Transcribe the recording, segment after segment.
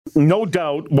no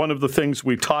doubt one of the things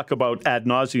we talk about ad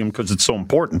nauseum because it's so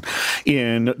important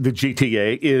in the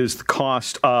GTA is the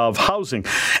cost of housing.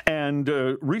 And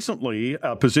recently,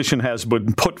 a position has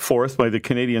been put forth by the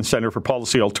Canadian Centre for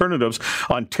Policy Alternatives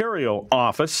Ontario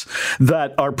office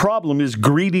that our problem is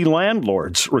greedy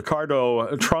landlords.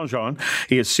 Ricardo Tranjan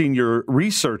is senior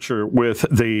researcher with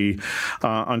the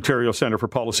Ontario Centre for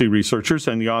Policy Researchers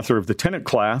and the author of the Tenant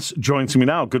Class, joins me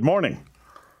now. Good morning.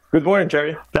 Good morning,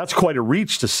 Jerry. That's quite a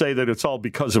reach to say that it's all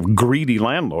because of greedy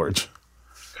landlords.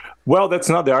 Well, that's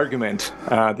not the argument.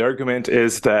 The argument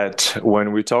is that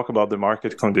when we talk about the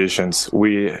market conditions,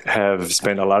 we have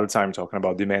spent a lot of time talking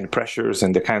about demand pressures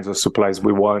and the kinds of supplies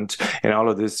we want and all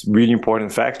of these really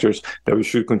important factors that we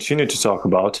should continue to talk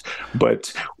about.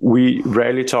 But we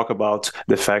rarely talk about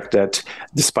the fact that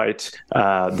despite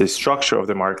the structure of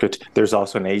the market, there's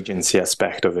also an agency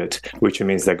aspect of it, which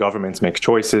means that governments make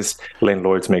choices,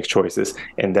 landlords make choices,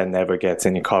 and that never gets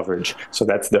any coverage. So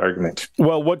that's the argument.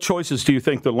 Well, what choices do you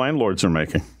think the landlords are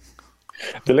making?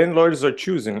 The landlords are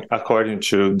choosing, according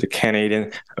to the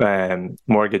Canadian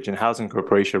Mortgage and Housing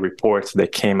Corporation report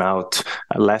that came out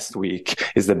last week,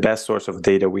 is the best source of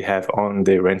data we have on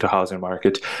the rental housing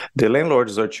market. The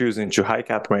landlords are choosing to hike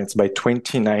up rents by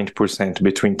 29%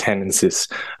 between tenancies.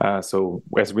 So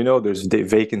as we know, there's the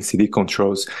vacancy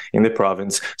controls in the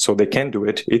province, so they can do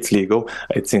it. It's legal.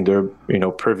 It's in their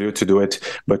purview to do it.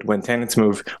 But when tenants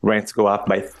move, rents go up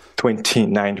by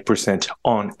 29%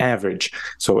 on average.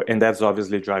 So, and that's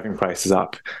obviously driving prices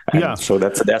up. And so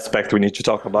that's the aspect we need to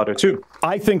talk about it too.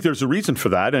 I think there's a reason for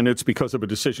that, and it's because of a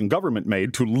decision government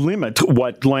made to limit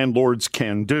what landlords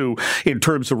can do in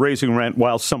terms of raising rent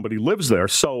while somebody lives there.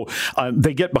 So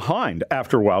they get behind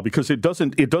after a while because it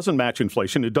doesn't match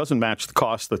inflation. It doesn't match the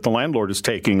cost that the landlord is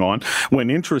taking on. When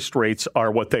interest rates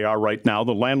are what they are right now,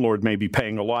 the landlord may be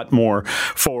paying a lot more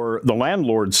for the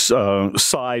landlord's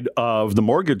side of the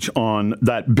mortgage on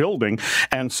that building.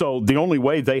 And so the only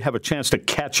way they have a chance to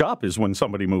catch up is when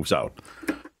somebody moves out.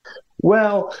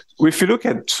 Well, if you look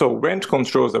at rent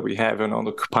controls that we have in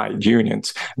unoccupied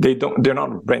units, they're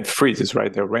not rent freezes,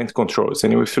 right? They're rent controls.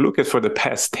 And if you look at for the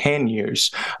past 10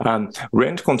 years,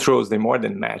 rent controls, they more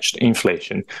than matched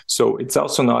inflation. So it's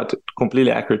also not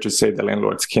completely accurate to say the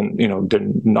landlords can, they're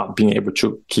not being able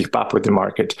to keep up with the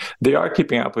market. They are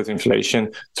keeping up with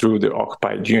inflation through the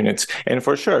occupied units. And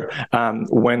for sure,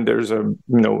 when there's a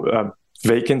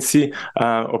vacancy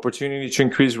opportunity to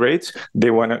increase rates,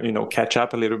 they want to catch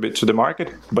up a little bit to the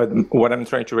market. But what I'm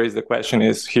trying to raise the question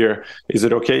is here, is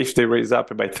it okay if they raise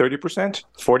up by 30%,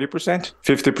 40%,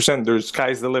 50%? The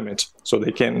sky's the limit, so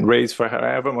they can raise for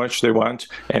however much they want,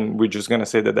 and we're just going to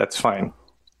say that that's fine.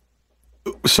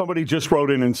 Somebody just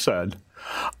wrote in and said,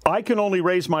 I can only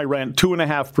raise my rent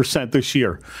 2.5% this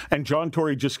year, and John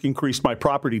Tory just increased my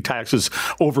property taxes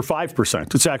over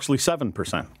 5%. It's actually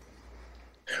 7%.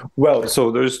 Well,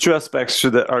 so there's two aspects to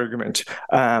the argument.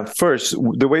 First,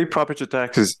 the way property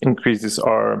taxes increases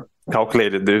are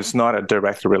calculated, there's not a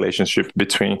direct relationship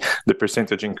between the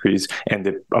percentage increase and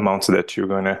the amounts that you're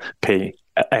going to pay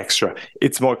extra.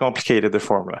 It's more complicated, the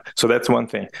formula. So that's one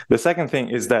thing. The second thing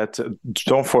is that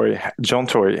John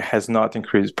Tory has not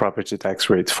increased property tax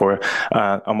rates for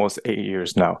almost 8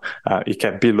 years now. It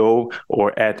kept below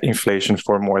or at inflation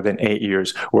for more than 8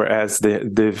 years, whereas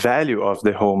the value of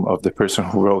the home of the person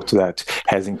who wrote that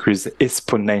has increased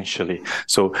exponentially.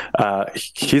 So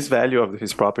his value of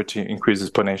his property increases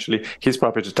exponentially. His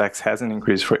property tax hasn't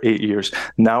increased for 8 years.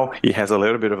 Now he has a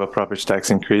little bit of a property tax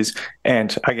increase.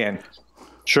 And again,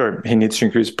 sure, he needs to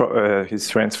increase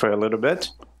his rents for a little bit.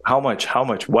 How much?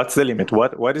 What's the limit?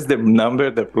 What is the number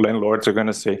that landlords are going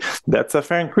to say? That's a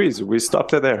fair increase. We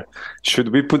stopped it there.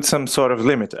 Should we put some sort of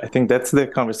limit? I think that's the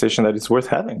conversation that is worth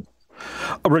having.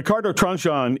 Ricardo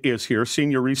Tranjan is here,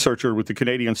 senior researcher with the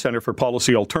Canadian Centre for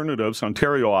Policy Alternatives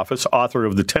Ontario office, author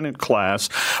of the Tenant Class.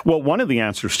 Well, one of the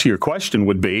answers to your question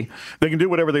would be they can do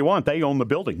whatever they want. They own the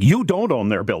building. You don't own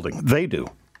their building. They do.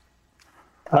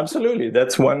 Absolutely.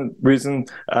 That's one reason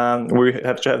we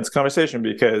have to have this conversation,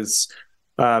 because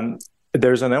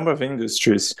there's a number of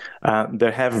industries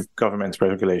that have government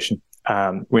regulation.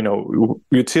 We know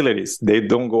utilities, they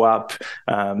don't go up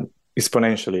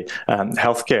exponentially.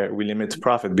 Healthcare, we limit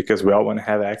profit because we all want to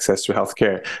have access to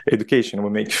healthcare. Education, we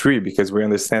make free because we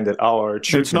understand that all our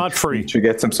children it's not free to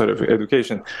get some sort of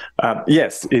education.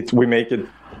 Yes, we make it.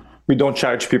 We don't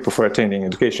charge people for attending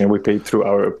education. We pay through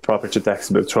our property tax,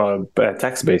 through our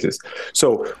tax basis.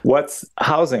 So what's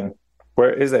housing?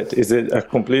 Where is it? Is it a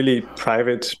completely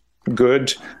private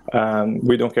good.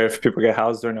 We don't care if people get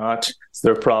housed or not. It's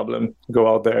their problem.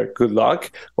 Go out there. Good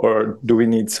luck. Or do we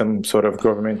need some sort of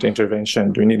government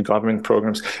intervention? Do we need government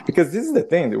programs? Because this is the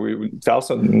thing that we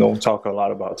also don't talk a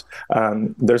lot about.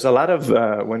 There's a lot of,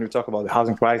 when we talk about the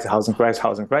housing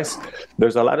crisis,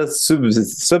 there's a lot of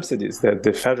subsidies that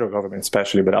the federal government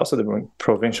especially, but also the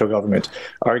provincial government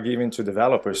are giving to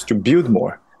developers to build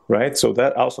more. Right, so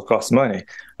that also costs money.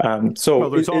 Well,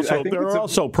 there are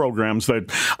also programs that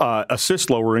assist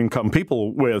lower income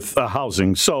people with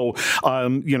housing. So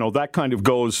that kind of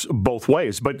goes both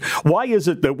ways. But why is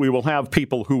it that we will have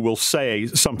people who will say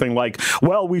something like,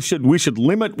 "Well, we should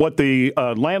limit what the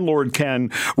landlord can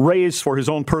raise for his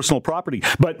own personal property,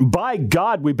 but by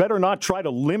God, we better not try to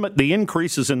limit the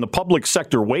increases in the public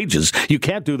sector wages. You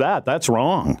can't do that. That's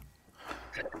wrong."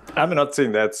 I'm not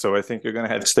saying that, so I think you're going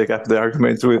to have to take up the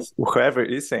argument with whoever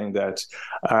is saying that.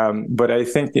 But I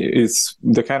think it's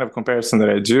the kind of comparison that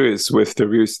I do is with the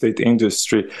real estate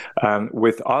industry,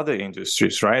 with other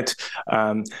industries, right?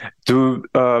 Do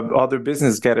other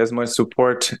businesses get as much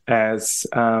support as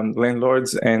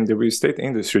landlords and the real estate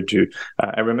industry do?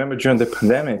 I remember during the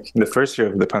pandemic, the first year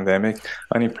of the pandemic,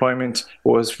 unemployment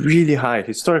was really high,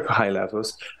 historical high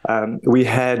levels. We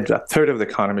had a third of the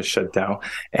economy shut down,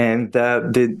 and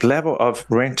the level of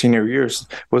rent in arrears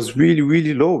was really,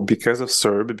 really low because of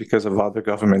CERB, because of other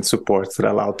government supports that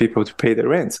allowed people to pay their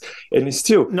rents. And it's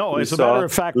still... No, as a matter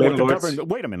of fact,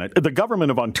 wait a minute. The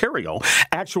government of Ontario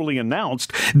actually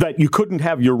announced that you couldn't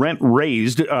have your rent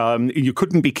raised, you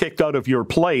couldn't be kicked out of your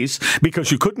place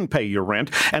because you couldn't pay your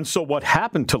rent. And so what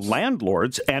happened to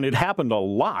landlords, and it happened a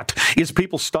lot, is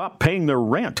people stopped paying their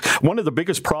rent. One of the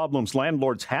biggest problems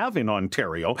landlords have in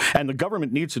Ontario, and the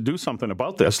government needs to do something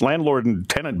about this, Landlord and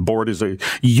Tenant Board is a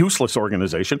useless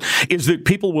organization, is that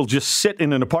people will just sit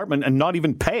in an apartment and not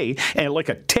even pay, and like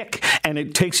a tick, and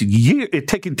it takes a year. It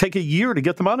take a year to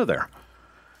get them out of there.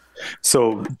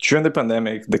 So during the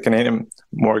pandemic, the Canadian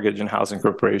Mortgage and Housing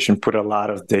Corporation put a lot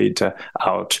of data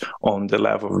out on the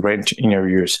level of rent in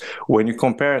arrears. When you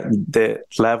compare the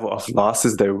level of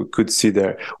losses that we could see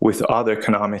there with other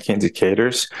economic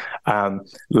indicators,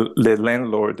 the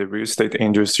landlord, the real estate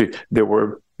industry, they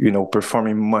were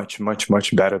performing much, much,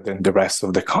 much better than the rest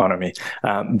of the economy.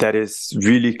 That is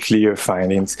really clear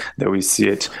findings that we see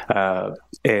it.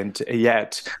 And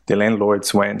yet the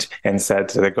landlords went and said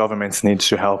that the governments needs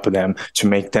to help them to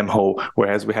make them whole,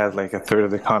 whereas we had like a third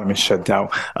of the economy shut down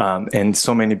and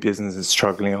so many businesses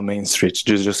struggling on Main Street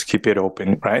to just keep it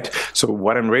open, right? So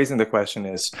what I'm raising the question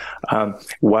is,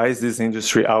 why is this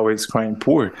industry always crying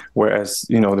poor, whereas,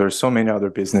 there's so many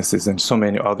other businesses and so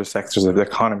many other sectors of the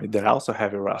economy that also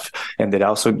have it rough and that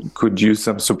also could use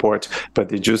some support, but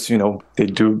they just, they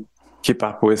do keep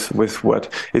up with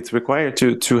what it's required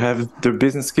to have their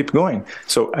business keep going.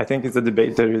 So I think it's a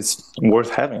debate that is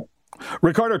worth having.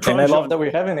 Ricardo Tranjan, and I love that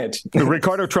we're having it.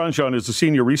 Ricardo Tranjan is a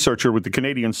senior researcher with the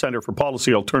Canadian Centre for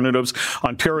Policy Alternatives,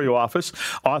 Ontario office,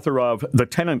 author of The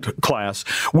Tenant Class.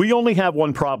 We only have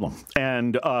one problem,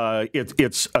 and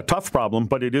it's a tough problem,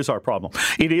 but it is our problem.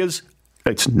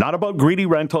 It's not about greedy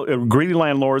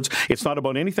landlords. It's not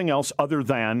about anything else other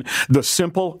than the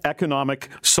simple economic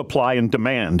supply and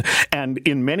demand. And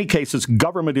in many cases,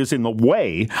 government is in the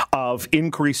way of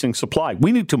increasing supply.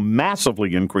 We need to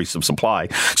massively increase the supply.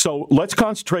 So let's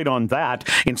concentrate on that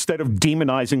instead of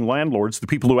demonizing landlords, the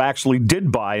people who actually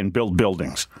did buy and build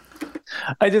buildings.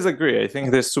 I disagree. I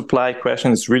think the supply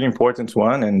question is really important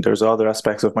one, and there's other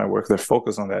aspects of my work that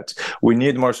focus on that. We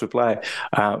need more supply,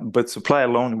 but supply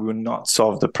alone will not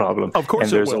solve the problem. Of course,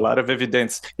 and there's a lot of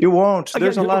evidence. It won't.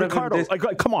 There's a lot Ricardo, of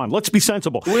evidence. Come on, let's be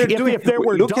sensible. Look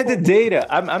at the data.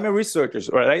 I'm a researcher,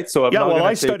 right? So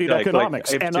I studied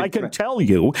economics, and I can tell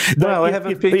you that I have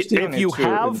a PhD if you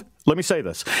have. Let me say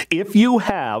this. If you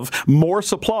have more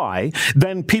supply,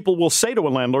 then people will say to a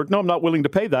landlord, no, I'm not willing to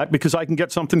pay that because I can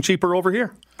get something cheaper over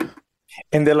here.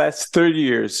 In the last 30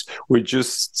 years, we're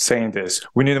just saying this.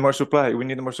 We need more supply. We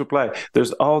need more supply.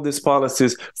 There's all these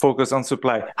policies focused on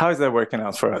supply. How is that working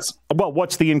out for us? Well,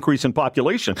 what's the increase in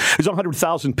population? There's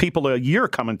 100,000 people a year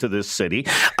coming to this city.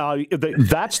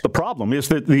 That's the problem, is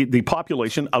that the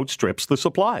population outstrips the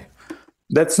supply.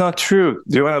 That's not true.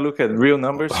 Do you want to look at real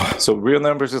numbers? So real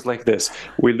numbers is like this.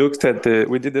 We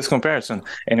did this comparison,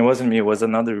 and it wasn't me, it was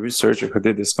another researcher who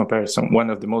did this comparison. One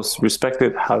of the most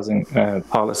respected housing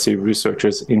policy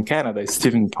researchers in Canada is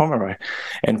Stephen Pomeroy.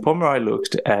 And Pomeroy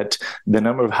looked at the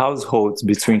number of households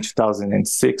between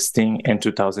 2016 and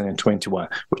 2021,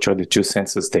 which are the two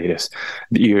census data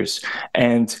years.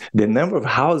 And the number of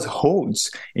households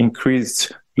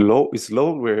increased more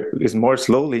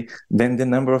slowly than the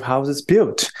number of houses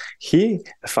built. He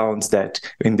found that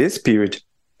in this period,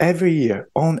 every year,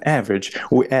 on average,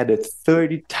 we added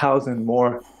 30,000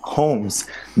 more homes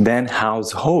than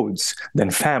households,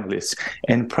 than families,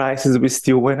 and prices we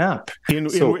still went up. In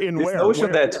where?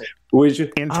 Notion Where? that we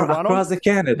In Toronto? across the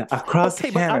Canada, across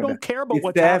okay, Canada. But I don't care about it's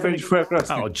what's the happening. average for across.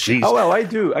 Oh, jeez. Oh well, I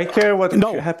do. I care what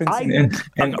happens,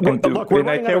 look, we're and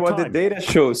I running out care of what the time. data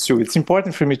shows too. It's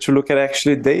important for me to look at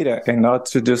actually data and not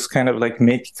to just kind of like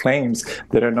make claims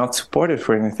that are not supported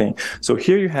for anything. So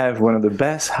here you have one of the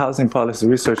best housing policy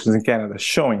researchers in Canada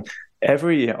showing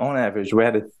every year, on average, we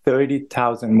added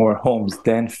 30,000 more homes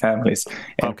than families,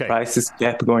 and prices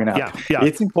kept going up. Yeah.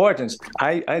 It's important.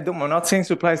 I'm not saying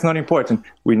supply is not important.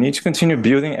 We need to continue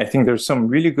building. I think there's some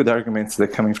really good arguments that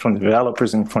are coming from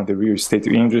developers and from the real estate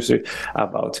industry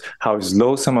about how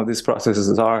slow some of these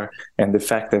processes are, and the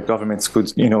fact that governments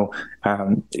could,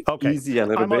 easy a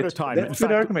little bit. Out of time. That's a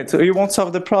good argument. So you won't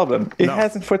solve the problem. It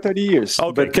hasn't for 30 years.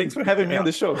 Okay. But thanks for having me on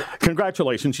the show.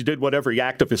 Congratulations. You did what every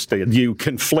activist did. You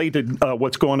conflated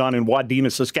what's going on in Wadena,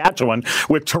 Saskatchewan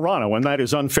with Toronto, and that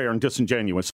is unfair and disingenuous.